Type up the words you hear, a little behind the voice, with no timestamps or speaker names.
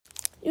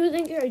You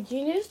think you're a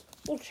genius?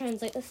 We'll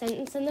translate the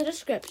sentence in the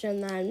description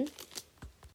then.